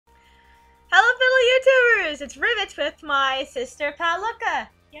Adventures. It's Rivets with my sister Palooka.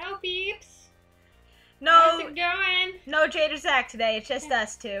 Yo, peeps. No, How's it going? no Jade or Zach today. It's just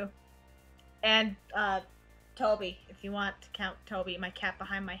us two, and Toby. If you want to count Toby, my cat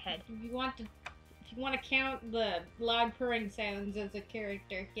behind my head. If you want to count the loud purring sounds as a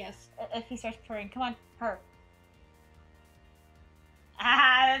character, yes. If he starts purring, come on, purr.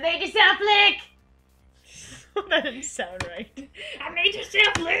 Ah, that made you sound flick. That didn't sound right. I made you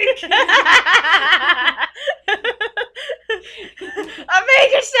sound flick. I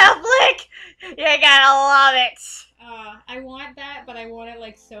made you sound flick. You gotta love it. I want that, but I want it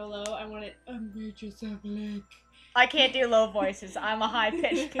like so low. I want it. I made you sound flick. I can't do low voices. I'm a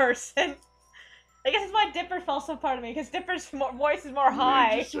high-pitched person. I guess it's why Dipper fell so part of me, because Dipper's voice is more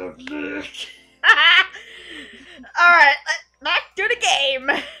high. Alright, back to the game.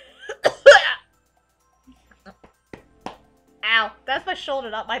 Ow, that's my shoulder,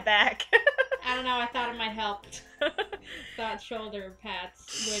 not my back. I don't know, I thought it might help. Thought shoulder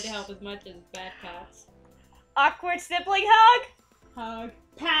pats would help as much as back pats. Awkward sibling hug? Hug.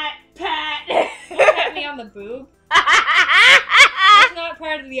 Pat, pat. Don't pat me on the boob. That's not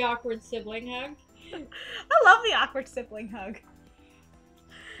part of the awkward sibling hug. I love the awkward sibling hug.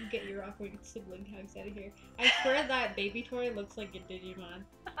 Get your awkward sibling hugs out of here. I swear that baby toy looks like a Digimon.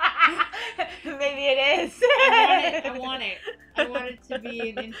 Maybe it is. I want it. I want it to be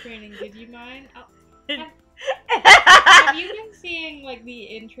an in-training Digimon. Have you been seeing like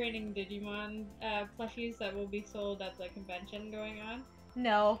the in-training Digimon plushies that will be sold at the convention going on?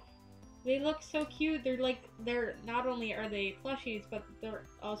 No. They look so cute. They're not only are they plushies, but they're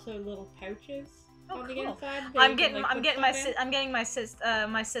also little pouches. On the inside. I'm getting my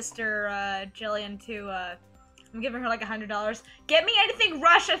sister Jillian to I'm giving her like $100. Get me anything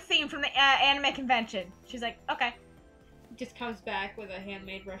Russia themed from the anime convention. She's like, okay. Just comes back with a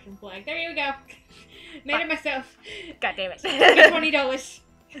handmade Russian flag. There you go. Made it myself. God damn it. $20.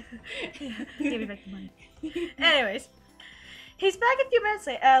 Give me back the money. Anyways, he's back a few minutes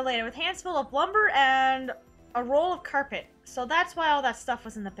later with hands full of lumber and a roll of carpet. So that's why all that stuff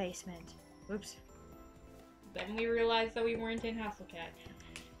was in the basement. Oops. Then we realized that we weren't in Hasselcat.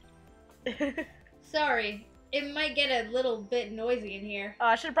 Sorry, it might get a little bit noisy in here. Oh,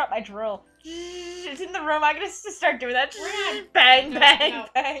 I should have brought my drill. It's in the room. I'm gonna just start doing that. We're not. Bang, No, bang, no,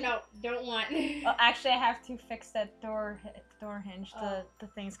 bang. No, don't want. Well, actually, I have to fix that door hinge. Oh. The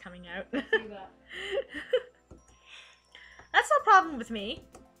thing's coming out. Do that. That's no problem with me.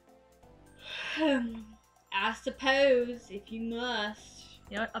 I suppose, if you must.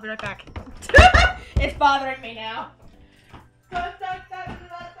 You know what? I'll be right back. It's bothering me now. Not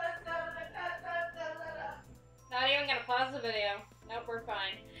even gonna pause the video. Nope, we're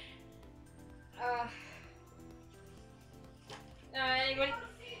fine.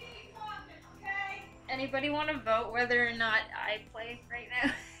 Anybody want to vote whether or not I play right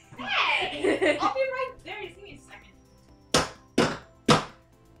now? Hey! I'll be right there. Just give me a second.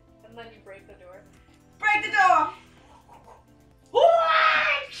 And then you break the door. Break the door! What?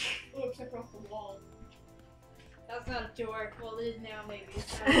 Oops, I broke the wall. That's not a door. Well, it is now, maybe.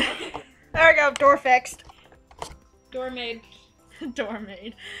 There we go. Door fixed. Door made. Door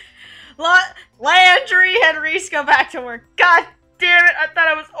made. Landry and Reese go back to work. God damn it! I thought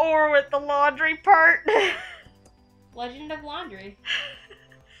I was over with the laundry part. Legend of Laundry.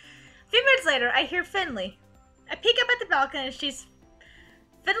 A few minutes later, I hear Finley. I peek up at the balcony and she's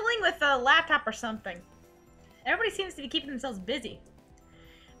fiddling with a laptop or something. Everybody seems to be keeping themselves busy.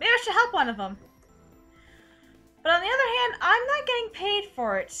 Maybe I should help one of them. But on the other hand, I'm not getting paid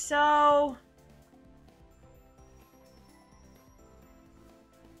for it, so...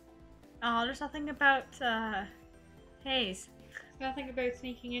 Oh, there's nothing about, Hayes. There's nothing about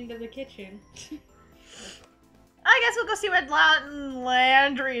sneaking into the kitchen. I guess we'll go see what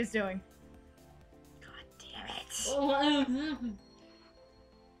Landry is doing. God damn it.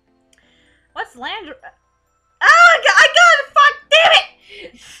 What's Landry... Oh, I got it! Fuck, damn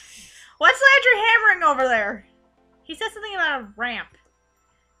it! What's Landry hammering over there? He said something about a ramp.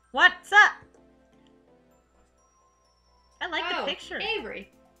 What's up? I like the picture.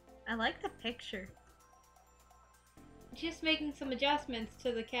 Avery. I like the picture. Just making some adjustments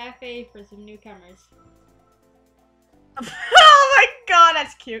to the cafe for some newcomers. Oh my god,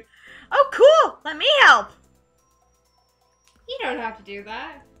 that's cute. Oh, cool! Let me help! You don't have to do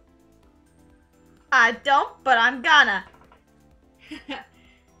that. I don't, but I'm gonna.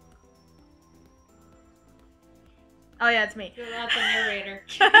 Oh yeah, it's me. You're not the narrator.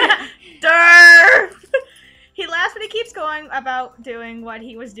 Durr! He laughs, but he keeps going about doing what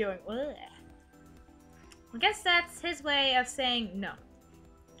he was doing. Ugh. I guess that's his way of saying no.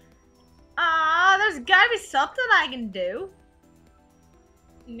 Ah, there's gotta be something I can do.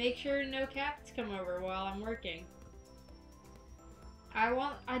 Make sure no cats come over while I'm working. I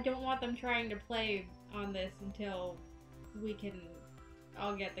don't want them trying to play on this until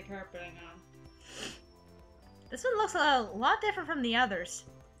I'll get the carpeting on. This one looks a lot different from the others.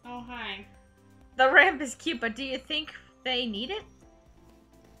 Oh, hi. The ramp is cute, but do you think they need it?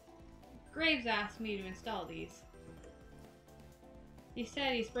 Graves asked me to install these. He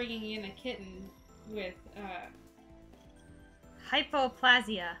said he's bringing in a kitten with,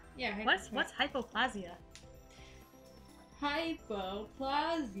 Hypoplasia. Yeah, What's hypoplasia?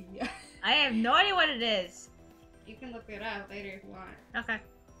 Hypoplasia. I have no idea what it is. You can look it up later if you want. Okay.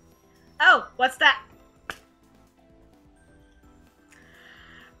 Oh, what's that?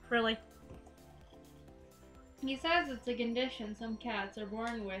 Really? He says it's a condition some cats are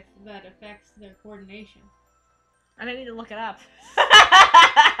born with that affects their coordination. I may need to look it up.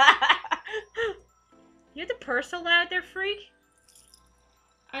 You have to purr so loud there, freak?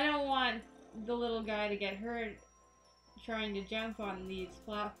 I don't want the little guy to get hurt trying to jump on these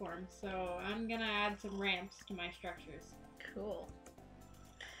platforms, so I'm gonna add some ramps to my structures. Cool.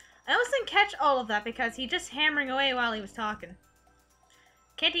 I almost didn't catch all of that because he just hammering away while he was talking.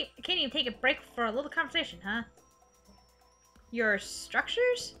 Can't even take a break for a little conversation, huh? Your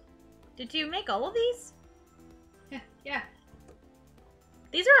structures? Did you make all of these? Yeah.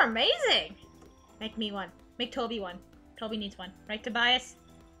 These are amazing! Make me one. Make Toby one. Toby needs one. Right, Tobias?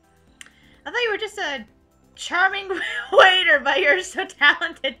 I thought you were just a charming waiter, but you're so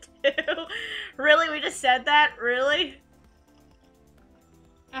talented too. Really? We just said that? Really?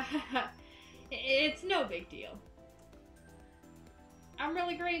 It's no big deal. I'm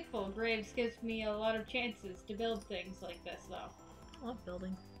really grateful Graves gives me a lot of chances to build things like this, though. I love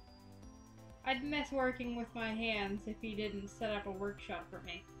building. I'd miss working with my hands if he didn't set up a workshop for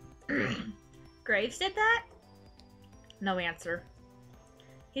me. Graves did that? No answer.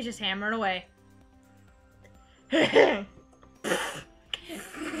 He's just hammering away. Yeah,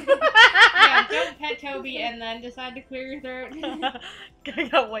 don't pet Toby and then decide to clear your throat. I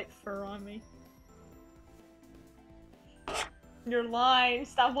got white fur on me. You're lying.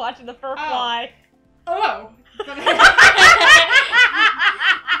 Stop watching the fur fly. Oh!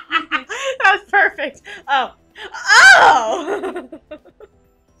 That was perfect. Oh. Oh!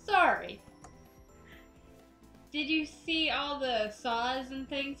 Sorry. Did you see all the saws and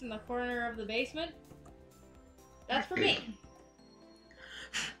things in the corner of the basement? That's for me.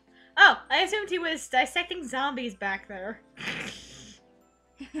 Oh, I assumed he was dissecting zombies back there.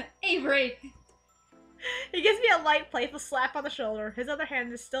 Avery! He gives me a light, playful slap on the shoulder. His other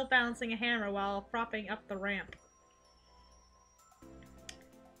hand is still balancing a hammer while propping up the ramp.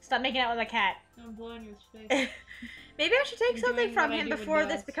 Stop making out with a cat. I'm blowing your face. Maybe I should take something from him before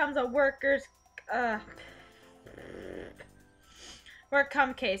this becomes a work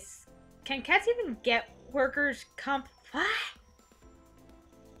comp case. Can cats even get workers comp? What?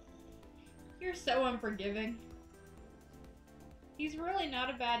 You're so unforgiving. He's really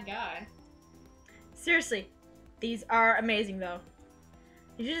not a bad guy. Seriously, these are amazing though.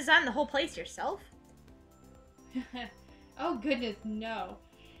 Did you design the whole place yourself? Oh goodness, no.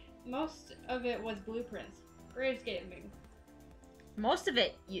 Most of it was blueprints. Graves gave me. Most of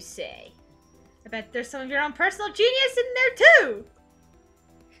it, you say? I bet there's some of your own personal genius in there too!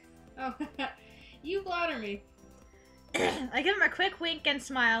 Oh, you flatter me. I give him a quick wink and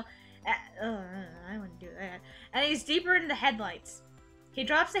smile. I wouldn't do that. And he's deeper into the headlights. He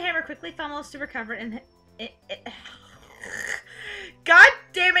drops the hammer, quickly fumbles to recover, and God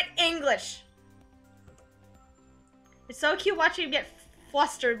damn it, English! It's so cute watching him get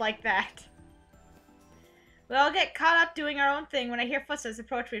flustered like that. We all get caught up doing our own thing when I hear footsteps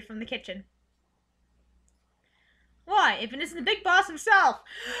approach me from the kitchen. Why, if it isn't the big boss himself?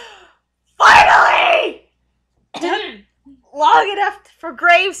 Finally! Long enough for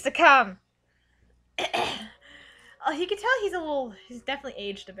Graves to come. Oh, you can tell he's definitely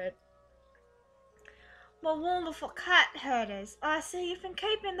aged a bit. My wonderful cat herders, I see you've been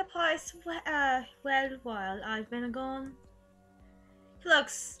keeping the place well while I've been gone. He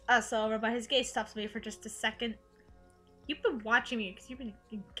looks us over, but his gaze stops me for just a second. You've been watching me because you've been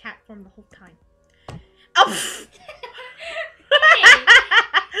in cat form the whole time. Oh! Hey,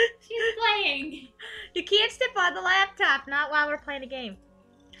 she's playing. You can't step on the laptop, not while we're playing a game.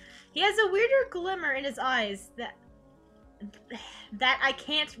 He has a weirder glimmer in his eyes that I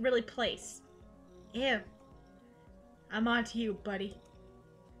can't really place. Ew. I'm on to you, buddy.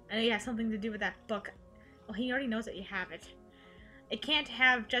 I know you have something to do with that book. Well, he already knows that you have it. It can't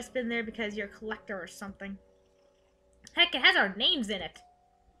have just been there because you're a collector or something. Heck, it has our names in it.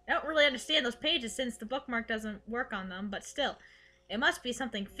 I don't really understand those pages since the bookmark doesn't work on them, but still, it must be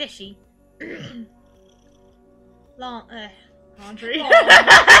something fishy. Laundry.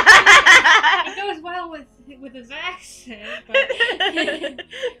 It goes well with his accent, but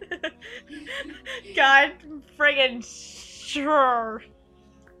God friggin' sure.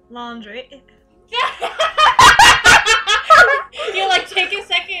 Laundry. You like take a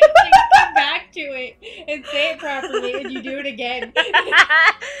second to come back to it and say it properly, and you do it again.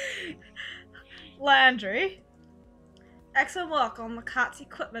 Landry. Excellent work on the cat's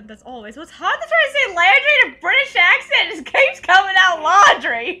equipment as always. Well, it's hard to try to say Landry in a British accent. It just keeps coming out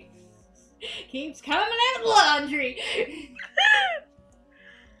laundry. Keeps coming out laundry.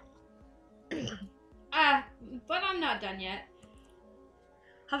 But I'm not done yet.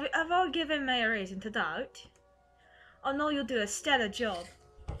 Have you ever given me a reason to doubt? I know you'll do a stellar job.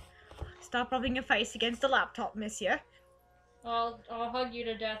 Stop rubbing your face against the laptop, monsieur. I'll hug you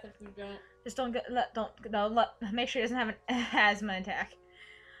to death if you don't. Just make sure he doesn't have an asthma attack.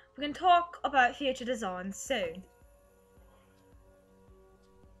 We can talk about future designs soon.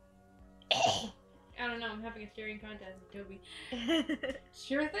 I don't know, I'm having a staring contest with Toby.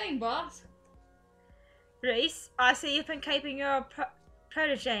 Sure thing, boss. Reese, I see you've been keeping your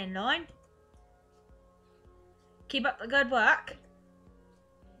protege in line. Keep up the good work.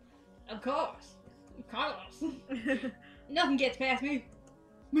 Of course. Carlos. Nothing gets past me.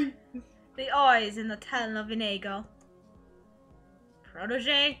 The eyes in the talon of an eagle.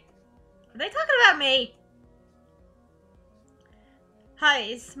 Protege? Are they talking about me?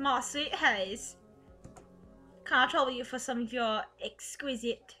 Hayes, my sweet Hayes. Can I trouble you for some of your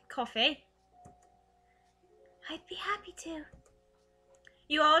exquisite coffee? I'd be happy to.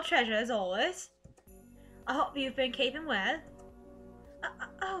 You are a treasure as always. I hope you've been keeping well.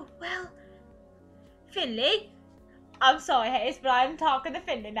 Oh, well. Finley? I'm sorry, Hayes, but I'm talking to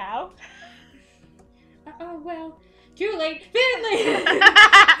Finley now. Oh, well. Too late. Finley!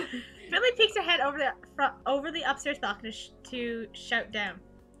 Finley peeks her head over the upstairs balcony to shout down.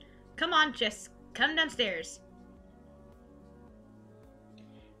 Come on, Jess. Come downstairs.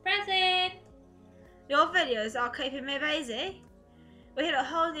 Present! Your videos are keeping me busy. We hit a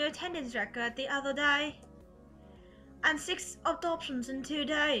whole new attendance record the other day. And 6 adoptions in 2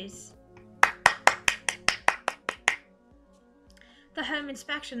 days. The home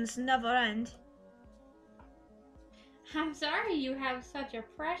inspections never end. I'm sorry you have such a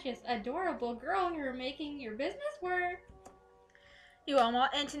precious, adorable girl you're making your business work. You are my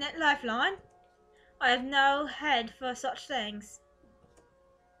internet lifeline. I have no head for such things.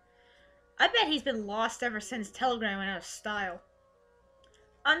 I bet he's been lost ever since Telegram went out of style.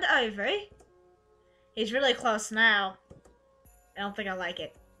 And Avery. He's really close now. I don't think I like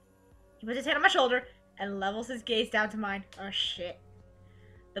it. He puts his hand on my shoulder and levels his gaze down to mine. Oh shit.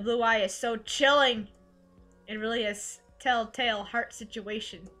 The blue eye is so chilling. It really is telltale heart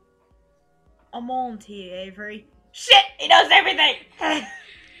situation. I'm on to you, Avery. Shit! He knows everything!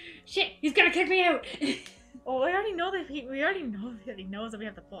 Shit, he's gonna kick me out! Oh, we already know that he knows that we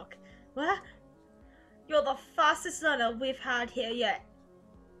have the book. What? You're the fastest learner we've had here yet.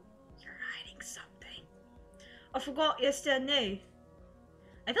 You're hiding something. I forgot you're still new.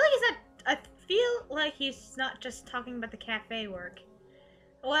 I feel like he's not just talking about the cafe work.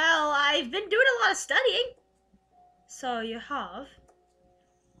 Well, I've been doing a lot of studying. So you have.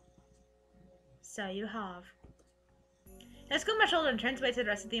 Let's go on my shoulder and turns away to the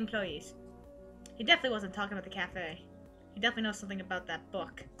rest of the employees. He definitely wasn't talking about the cafe. He definitely knows something about that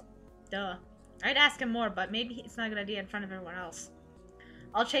book. Duh. I'd ask him more, but maybe it's not a good idea in front of everyone else.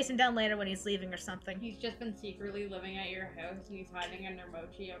 I'll chase him down later when he's leaving or something. He's just been secretly living at your house and he's hiding under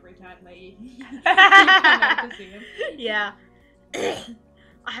mochi every time they come out to see him. Yeah.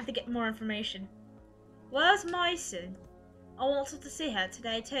 I have to get more information. Where's Mason? I wanted to see her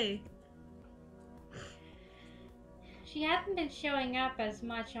today too. She hasn't been showing up as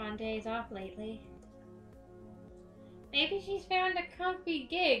much on days off lately. Maybe she's found a comfy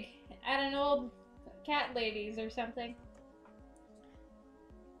gig at an old cat lady's or something.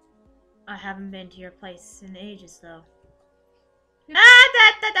 I haven't been to your place in ages though.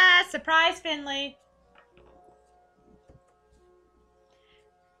 Surprise, Finley!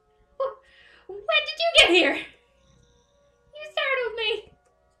 When did you get here? You startled me.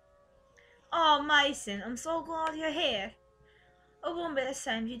 Oh, Mason, I'm so glad you're here. It won't be the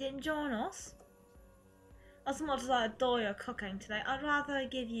same if you didn't join us. As much as I adore your cooking today, I'd rather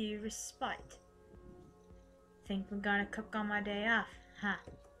give you respite. Think we're gonna cook on my day off, huh?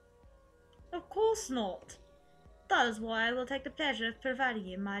 Of course not. That is why I will take the pleasure of providing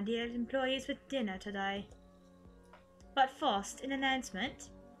you, my dear employees, with dinner today. But first, an announcement.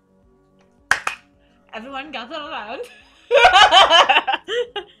 Everyone gather around.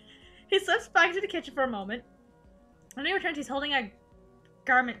 He slips back into the kitchen for a moment. When he returns, he's holding a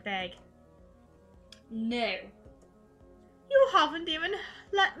garment bag. No. You haven't even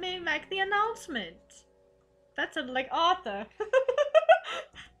let me make the announcement. That sounded like Arthur.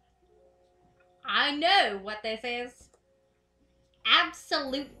 I know what this is.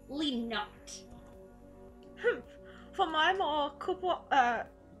 Absolutely not. For my more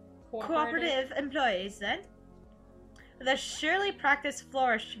cooperative employees, then. With a surely practiced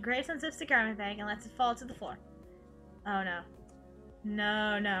flourish, Grace unzips the garment bag and lets it fall to the floor. Oh no.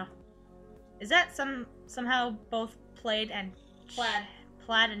 No. Is that somehow both plaid and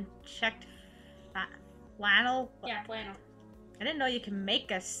checked flannel? Yeah, flannel. I didn't know you can make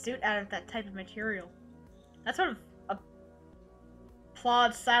a suit out of that type of material. That sort of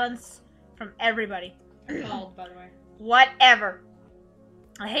applaud silence from everybody. Appalled, by the way. Whatever.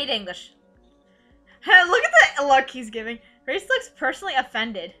 I hate English. Look at the look he's giving. Grace looks personally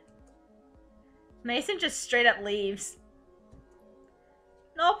offended. Mason just straight up leaves.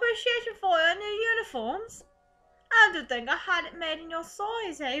 No appreciation for your new uniforms? I didn't think I had it made in your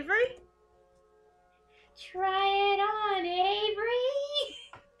size, Avery. Try it on, Avery.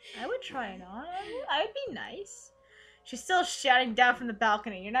 I would try it on. I would be nice. She's still shouting down from the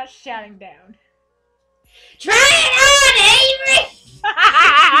balcony. You're not shouting down. Try it on, Avery!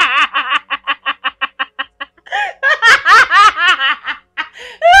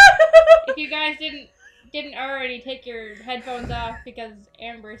 If you guys didn't already take your headphones off because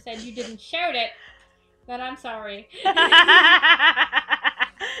Amber said you didn't shout it, then I'm sorry.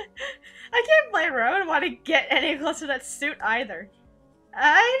 I can't blame her. I wouldn't want to get any closer to that suit either.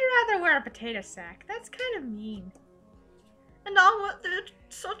 I'd rather wear a potato sack. That's kind of mean. And I went through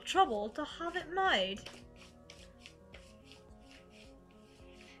such trouble to have it made.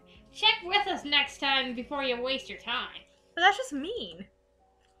 Check with us next time before you waste your time. But that's just mean.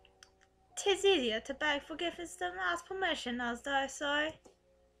 'Tis easier to beg forgiveness than ask permission, as they say.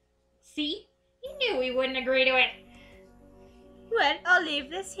 See? You knew we wouldn't agree to it. Well, I'll leave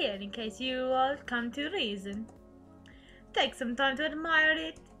this here in case you all come to reason. Take some time to admire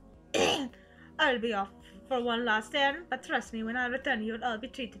it. I'll be off for one last errand, but trust me, when I return you'll all be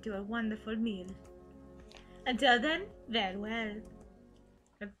treated to a wonderful meal. Until then, farewell.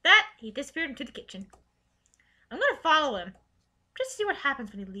 With that, he disappeared into the kitchen. I'm gonna follow him, just to see what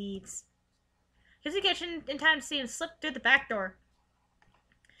happens when he leaves. Get to the kitchen in time to see him slip through the back door.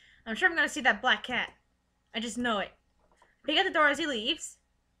 I'm sure I'm gonna see that black cat. I just know it. Peek at the door as he leaves.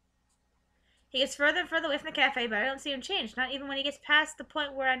 He gets further and further away from the cafe, but I don't see him change. Not even when he gets past the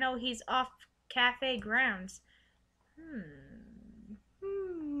point where I know he's off cafe grounds.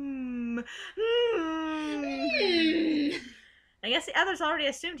 I guess the others already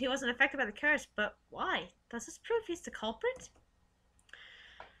assumed he wasn't affected by the curse, but why? Does this prove he's the culprit?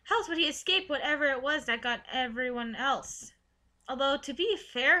 How else would he escape whatever it was that got everyone else? Although, to be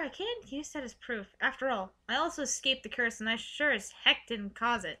fair, I can't use that as proof. After all, I also escaped the curse, and I sure as heck didn't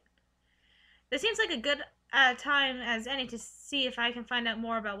cause it. This seems like a good time as any to see if I can find out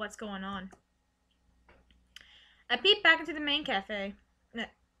more about what's going on. I peep back into the main cafe.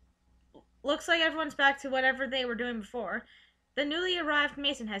 Looks like everyone's back to whatever they were doing before. The newly arrived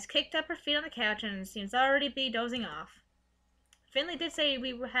Mason has kicked up her feet on the couch and seems already be dozing off. Finley did say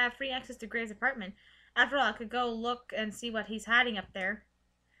we would have free access to Gray's apartment. After all, I could go look and see what he's hiding up there.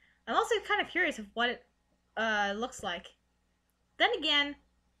 I'm also kind of curious of what it looks like. Then again,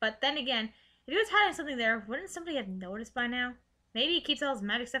 if he was hiding something there, wouldn't somebody have noticed by now? Maybe he keeps all his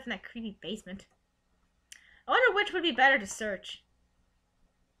magic stuff in that creepy basement. I wonder which would be better to search.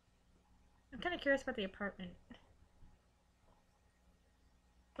 I'm kind of curious about the apartment.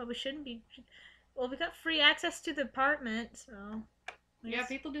 But we shouldn't be... Well, we got free access to the apartment, so... Yeah,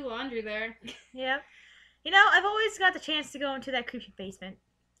 people do laundry there. Yep. You know, I've always got the chance to go into that creepy basement.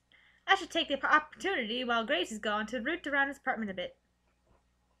 I should take the opportunity while Grace is gone to root around his apartment a bit.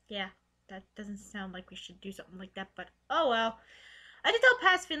 Yeah, that doesn't sound like we should do something like that, but oh well. I just tell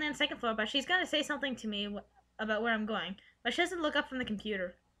past Finley on the second floor, but she's gonna say something to me about where I'm going. But she doesn't look up from the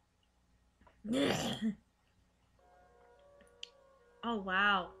computer. Oh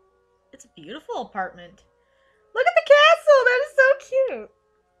wow. It's a beautiful apartment. Look at the castle! That is so cute!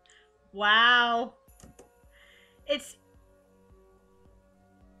 Wow. It's...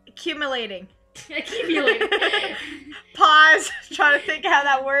 accumulating. Accumulating. Pause. Trying to think how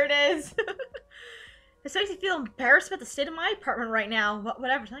that word is. This makes me feel embarrassed about the state of my apartment right now.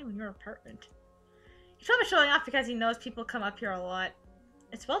 Whatever, it's not even your apartment. He's probably showing off because he knows people come up here a lot.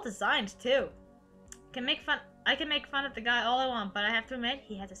 It's well designed, too. I can make fun of the guy all I want, but I have to admit,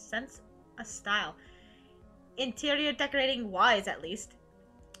 he has a sense of style. interior decorating wise, at least.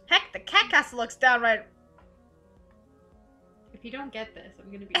 Heck, the cat castle looks downright... If you don't get this,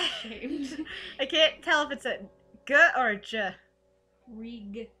 I'm gonna be ashamed. I can't tell if it's a G or a J.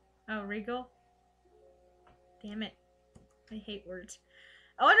 Rig. Oh, regal? Damn it. I hate words.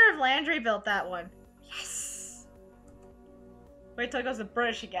 I wonder if Landry built that one. Yes! Wait till it goes to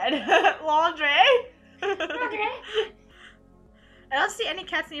British again. Laundry! Okay. I don't see any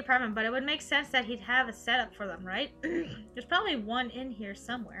cats in the apartment, but it would make sense that he'd have a setup for them, right? There's probably one in here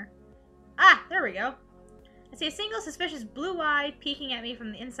somewhere. Ah, there we go. I see a single suspicious blue eye peeking at me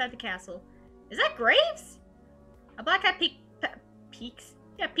from the inside the castle. Is that Graves? A black cat peeks?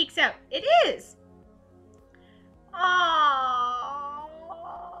 Yeah, peeks out. It is! Oh,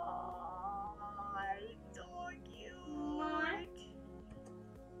 so cute.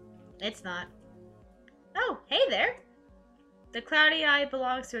 It's not. Oh, hey there. The cloudy eye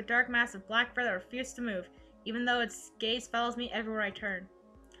belongs to a dark mass of black fur that refuses to move, even though its gaze follows me everywhere I turn.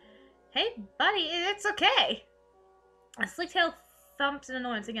 Hey, buddy, it's okay. A sleek tail thumps in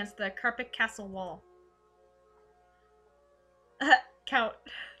annoyance against the carpet castle wall. Count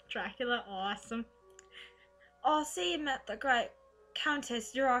Dracula, awesome. Oh, see, you met the great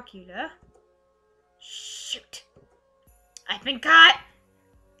Countess Dracula. Shoot. I've been caught.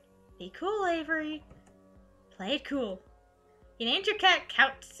 Be cool, Avery. Play it cool. You named your cat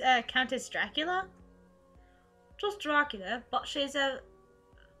Countess Dracula? Just Dracula, but she's a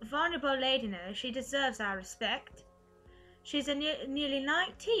vulnerable lady now. She deserves our respect. She's nearly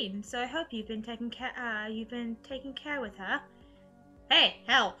 19, so I hope you've been taking care with her. Hey,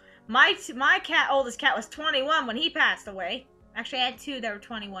 hell, my oldest cat was 21 when he passed away. Actually, I had two that were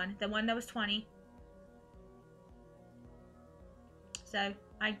 21. The one that was 20. So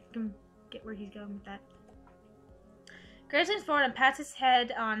I can get where he's going with that. Graves leans forward and pats his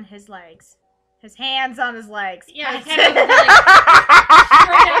head on his legs. His hands on his legs. Yeah, his head on his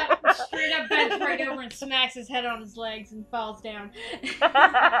legs. Straight up bends right over and smacks his head on his legs and falls down.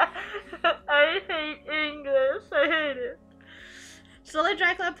 I hate English. I hate it. Slowly,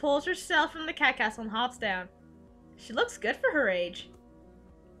 Dracula pulls herself from the cat castle and hops down. She looks good for her age.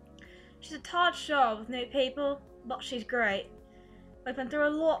 She's a tad shy with new people, but she's great. We've been through a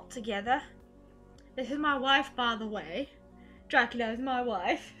lot together. This is my wife, by the way. Dracula is my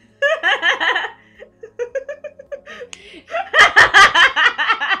wife.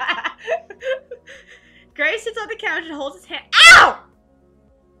 Grace sits on the couch and holds his hand. Ow!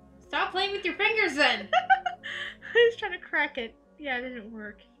 Stop playing with your fingers then. I was trying to crack it. Yeah, it didn't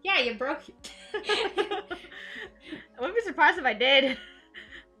work. Yeah, you broke it. I wouldn't be surprised if I did.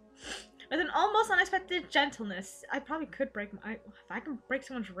 With an almost unexpected gentleness, I probably could break my... If I can break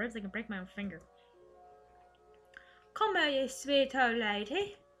someone's ribs, I can break my own finger. Come here, you sweet old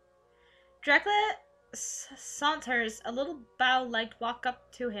lady. Dracula saunters a little bow-legged walk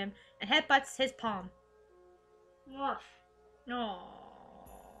up to him and headbutts his palm. Aww.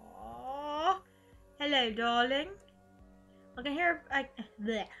 Hello, darling. I can hear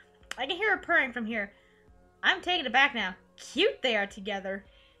her purring from here. I'm taken aback now. Cute they are together.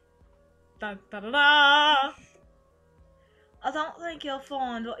 Dun, da, da, da. I don't think you'll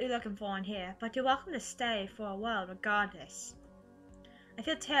find what you're looking for in here, but you're welcome to stay for a while regardless. I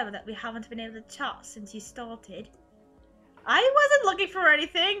feel terrible that we haven't been able to chat since you started. I wasn't looking for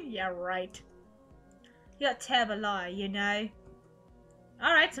anything. Yeah, right. You're a terrible liar, you know.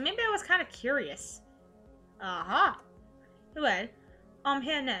 Alright, so maybe I was kind of curious. Aha. Well, I'm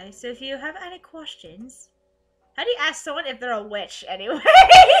here now, so if you have any questions... How do you ask someone if they're a witch, anyway?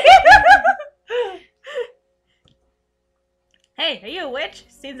 Hey, are you a witch?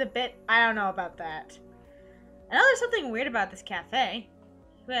 Seems a bit... I don't know about that. I know there's something weird about this cafe.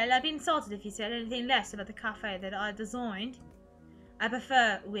 Well, I'd be insulted if you said anything less about the cafe that I designed. I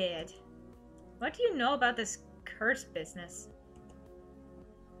prefer weird. What do you know about this curse business?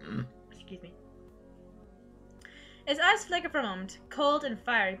 Excuse me. His eyes flicker for a moment, cold and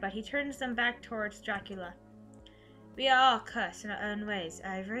fiery, but he turns them back towards Dracula. We are all cursed in our own ways,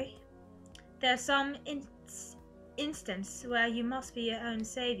 Avery. There's some instance where you must be your own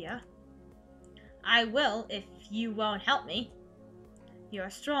savior. I will, if you won't help me. You're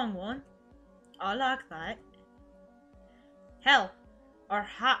a strong one. I like that. Hell, or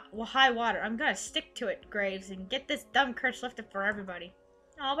high water. I'm gonna stick to it, Graves, and get this dumb curse lifted for everybody.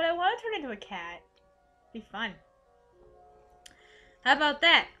 Oh, but I want to turn into a cat. Be fun. How about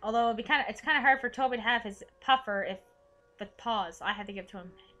that? Although it's kind of hard for Toby to have his puffer with paws. I had to give to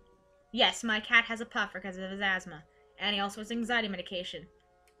him. Yes, my cat has a puffer because of his asthma, and he also has anxiety medication.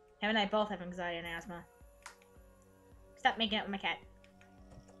 Him and I both have anxiety and asthma. Stop making out with my cat.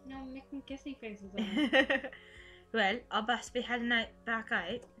 No, making kissy faces at him. Well, I'll best be heading back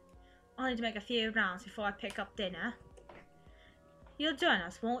out. I'll need to make a few rounds before I pick up dinner. You'll join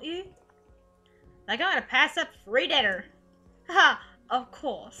us, won't you? Like I'm gonna pass up free dinner. Haha, of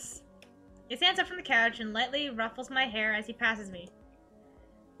course. He stands up from the couch and lightly ruffles my hair as he passes me.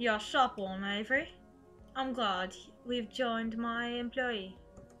 You're a sharp one, Avery. I'm glad we've joined my employee.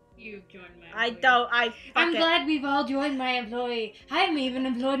 You've joined my employee. I'm glad we've all joined my employee. I'm even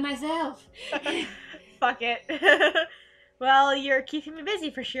employed myself. Fuck it. Well, you're keeping me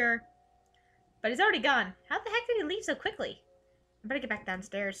busy for sure. But he's already gone. How the heck did he leave so quickly? I better get back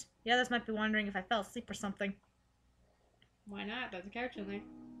downstairs. The others might be wondering if I fell asleep or something. Why not? There's a couch in there.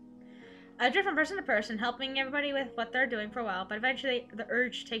 I drift from person to person, helping everybody with what they're doing for a while, but eventually the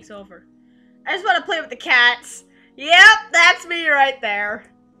urge takes over. I just want to play with the cats. Yep, that's me right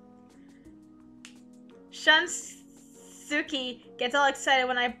there. Shunsuke gets all excited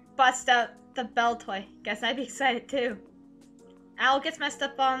when I bust out the bell toy. Guess I'd be excited too. Owl gets messed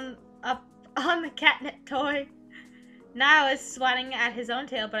up on the catnip toy. Now is swatting at his own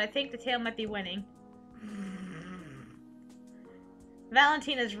tail, but I think the tail might be winning.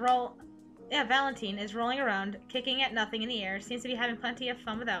 Valentine is rolling around, kicking at nothing in the air. Seems to be having plenty of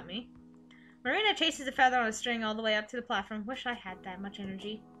fun without me. Marina chases a feather on a string all the way up to the platform. Wish I had that much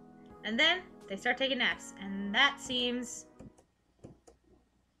energy. And then they start taking naps, and that seems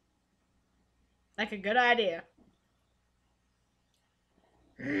like a good idea.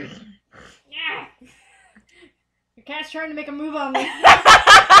 Yeah. Your cat's trying to make a move on me.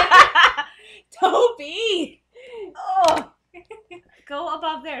 Toby! Oh! Go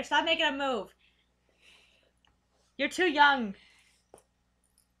above there. Stop making a move. You're too young.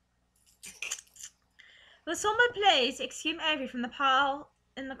 The summer plays exhume Avery from the pile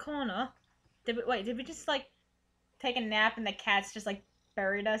in the corner. Did we just like take a nap and the cats just like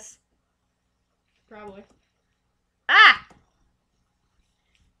buried us? Probably. Ah!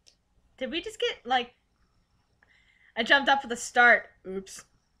 Did we just get like... I jumped up for the start. Oops.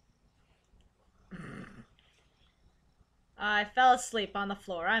 I fell asleep on the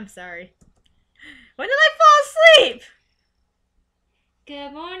floor. I'm sorry. When did I fall asleep?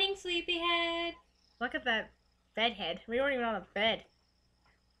 Good morning, sleepyhead. Look at that bed head. We weren't even on a bed.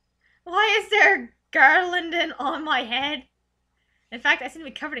 Why is there garlanding on my head? In fact, I seem to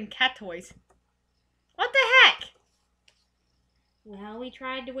be covered in cat toys. What the heck? Well, we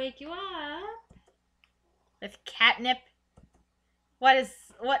tried to wake you up. With catnip? What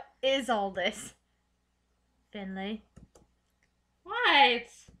is all this? Finley. What?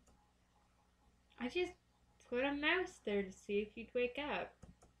 I just put a mouse there to see if you'd wake up.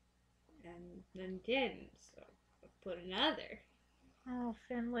 And then didn't, so I put another. Oh,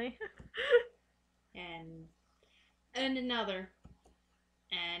 Finley. and another.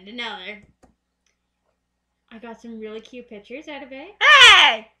 And another. I got some really cute pictures out of it.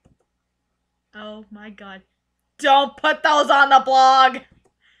 Hey! Oh my god. Don't put those on the blog!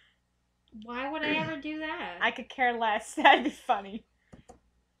 Why would I ever do that? I could care less. That'd be funny.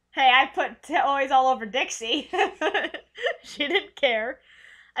 Hey, I put toys all over Dixie. She didn't care.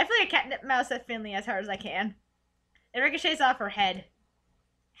 I fling a catnip mouse at Finley as hard as I can. It ricochets off her head.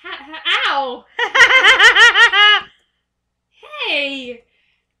 Ow! Hey!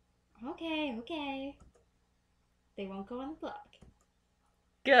 Okay. They won't go on the blog.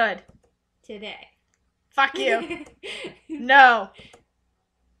 Good. Today. Fuck you. No.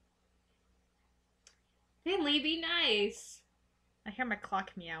 Finley, be nice. I hear my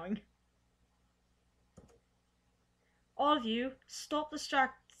clock meowing. All of you, stop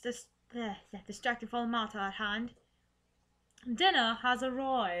distracting from the matter at hand. Dinner has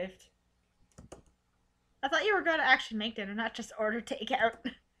arrived. I thought you were going to actually make dinner, not just order takeout.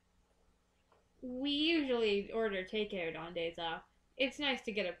 We usually order takeout on days off. It's nice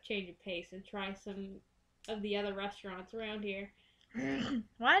to get a change of pace and try some of the other restaurants around here.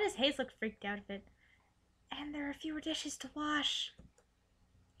 Why does Hayes look freaked out a bit? And there are fewer dishes to wash.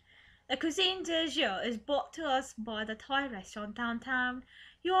 The cuisine du jour is brought to us by the Thai restaurant downtown.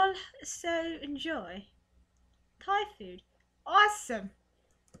 You'll so enjoy. Thai food. Awesome.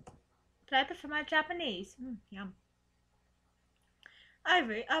 But I prefer my Japanese. Yum.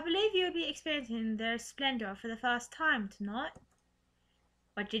 Ivory, I believe you'll be experiencing their splendor for the first time tonight.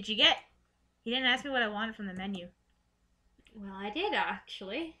 What did you get? He didn't ask me what I wanted from the menu. Well, I did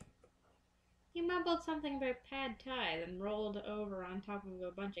actually. You mumbled something about pad thai, then rolled over on top of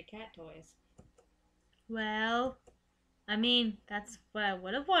a bunch of cat toys. Well, I mean, that's what I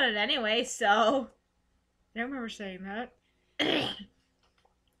would have wanted anyway, so... I don't remember saying that.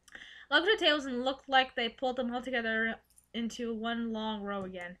 Looked at the tables and looked like they pulled them all together into one long row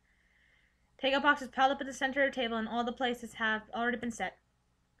again. Takeout boxes piled up at the center of the table and all the places have already been set.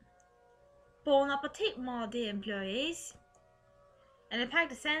 Bon appetit, my dear employees. And the pack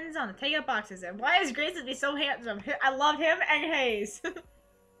descends on the takeout boxes. And why is Grace to be so handsome? I love him and Hayes.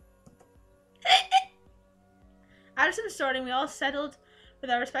 After some sorting, we all settled with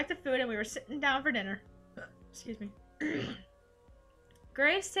our respective food and we were sitting down for dinner. Excuse me.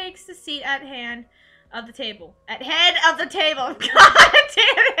 Grace takes the seat at hand of the table. At head of the table. God damn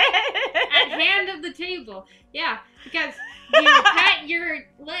it! At hand of the table. Yeah, because you pat your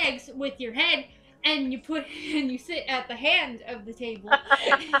legs with your head and you sit at the hand of the table.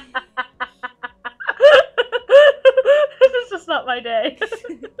 This is just not my day.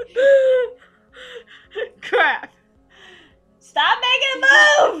 Crap. Stop making a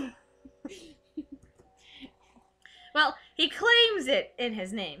move! Well, he claims it in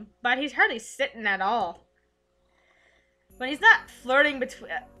his name, but he's hardly sitting at all. When he's not flirting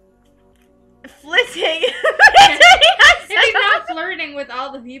between... flitting! He's not flirting with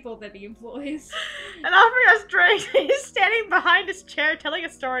all the people that he employs. And offering us drinks, he's standing behind his chair telling a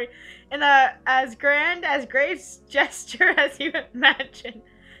story in a as grand as Graves gesture as you imagine.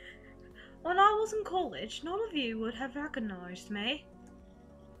 When I was in college, none of you would have recognized me.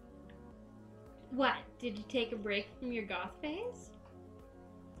 What? Did you take a break from your goth phase?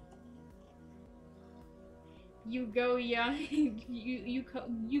 You go young, you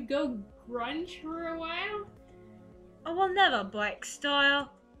go grunge for a while? I will never break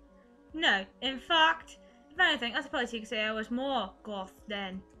style. No, in fact, if anything, I suppose you could say I was more goth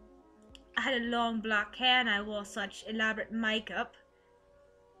then. I had a long black hair and I wore such elaborate makeup.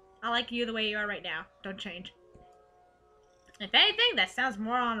 I like you the way you are right now. Don't change. If anything, that sounds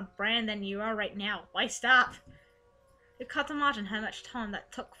more on a brand than you are right now. Why stop? You can't imagine how much time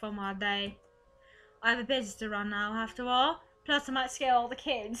that took from my day. I have a business to run now, after all. Plus, I might scare all the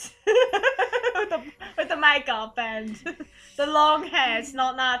kids. with the makeup and the long hair. It's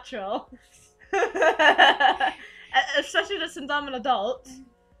not natural. Especially to some dumb adults.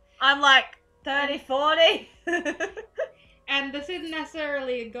 I'm like 30, 40. And this isn't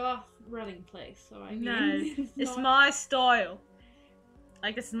necessarily a goth running place, so I mean... No, it's my style.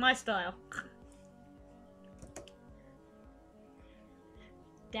 Like, this is my style.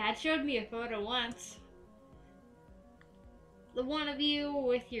 Dad showed me a photo once. The one of you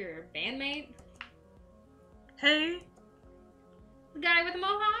with your bandmate. Who? The guy with the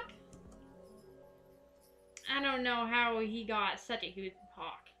mohawk? I don't know how he got such a huge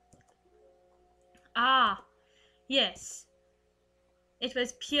mohawk. Ah, yes. It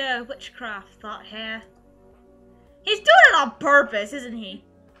was pure witchcraft, that hair. He's doing it on purpose, isn't he?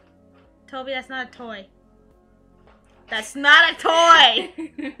 Toby, that's not a toy. That's not a toy!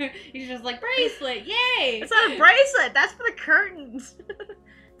 He's just like, bracelet, yay! It's not a bracelet, that's for the curtains.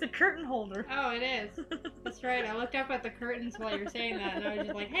 It's a curtain holder. Oh, it is. That's right, I looked up at the curtains while you were saying that, and I was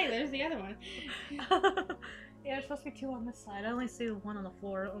just like, hey, there's the other one. Yeah, there's supposed to be two on this side. I only see one on the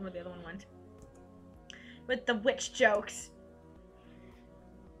floor. I don't know where the other one went. With the witch jokes.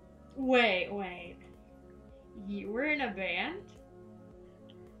 Wait. You were in a band?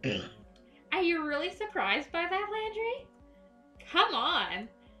 Are you really surprised by that, Landry? Come on!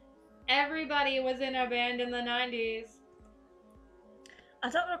 Everybody was in a band in the 90s. I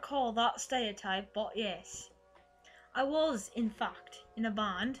don't recall that stereotype, but yes. I was, in fact, in a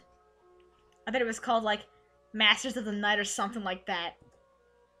band. I bet it was called, like, Masters of the Night or something like that.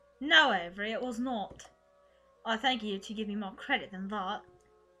 No, Avery, it was not. I thank you to give me more credit than that.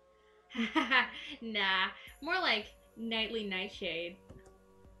 Nah, more like Nightly Nightshade.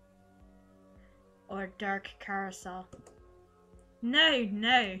 Or Dark Carousel.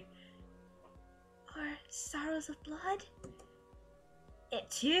 No. Or Sorrows of Blood?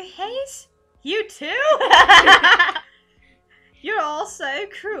 It's you, Hayes? You too? You're all so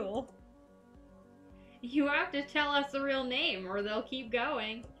cruel. You have to tell us the real name or they'll keep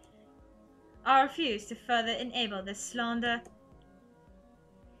going. I refuse to further enable this slander.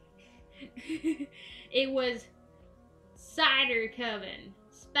 It was Cider Coven.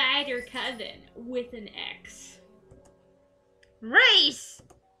 Spider Cousin with an X. Reese!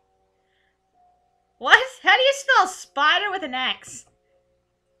 What? How do you spell spider with an X?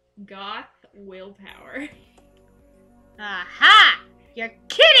 Goth willpower. Aha! You're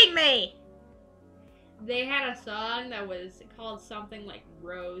kidding me! They had a song that was called something like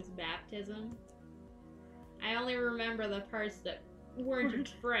Rose Baptism. I only remember the parts that weren't in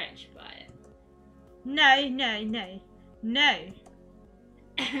French, but... No.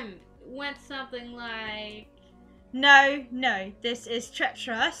 Went something like... No, this is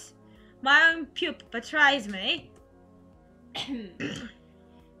treacherous. My own pupe betrays me.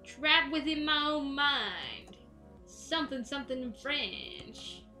 trapped within my own mind. Something in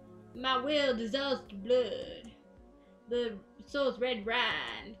French. My will dissolves to blood. The soul's red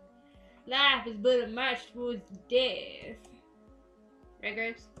rind. Life is but a march towards death. Right,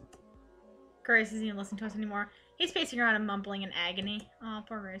 Graves? Grace isn't even listening to us anymore. He's pacing around and mumbling in agony. Oh,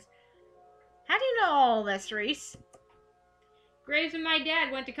 poor Grace. How do you know all this, Reese? Graves and my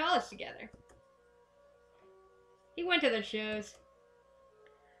dad went to college together. He went to the shows.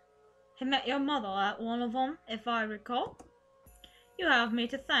 He met your mother at one of them, if I recall. You have me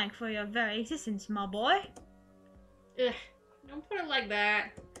to thank for your very existence, my boy. Ugh, don't put it like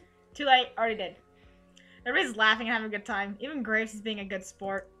that. Too late, already did. Everybody's laughing and having a good time. Even Graves is being a good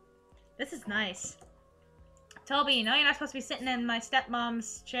sport. This is nice. Toby, you know you're not supposed to be sitting in my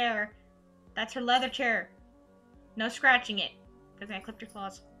stepmom's chair. That's her leather chair. No scratching it, because I clipped your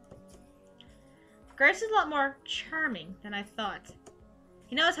claws. Graves is a lot more charming than I thought.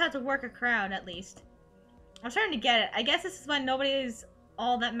 He knows how to work a crowd, at least. I'm starting to get it. I guess this is why nobody is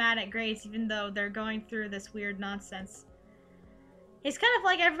all that mad at Grace, even though they're going through this weird nonsense. He's kind of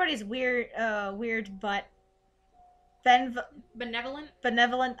like everybody's weird but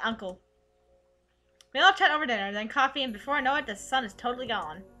benevolent uncle. We all chat over dinner, then coffee, and before I know it, the sun is totally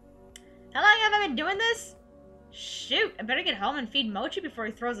gone. How long have I been doing this? Shoot, I better get home and feed Mochi before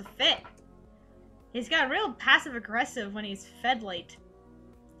he throws a fit. He's got real passive-aggressive when he's fed late.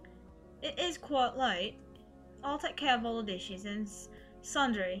 It is quite late. I'll take care of all the dishes and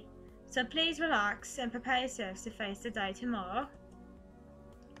sundry, so please relax and prepare yourselves to face the day tomorrow.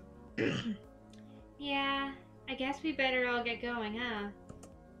 Yeah, I guess we better all get going, huh?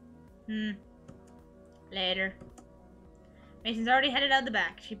 Later. Mason's already headed out the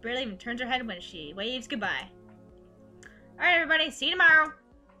back. She barely even turns her head when she waves goodbye. Alright, everybody, see you tomorrow.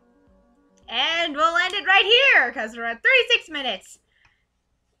 And we'll end it right here, because we're at 36 minutes.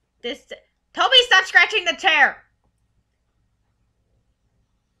 Toby, stop scratching the chair!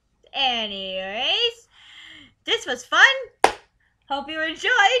 Anyways, this was fun. Hope you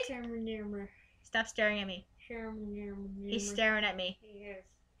enjoyed. Stop staring at me. He's staring at me. He is.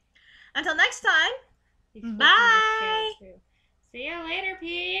 Until next time, He's bye! See you later,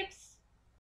 peeps!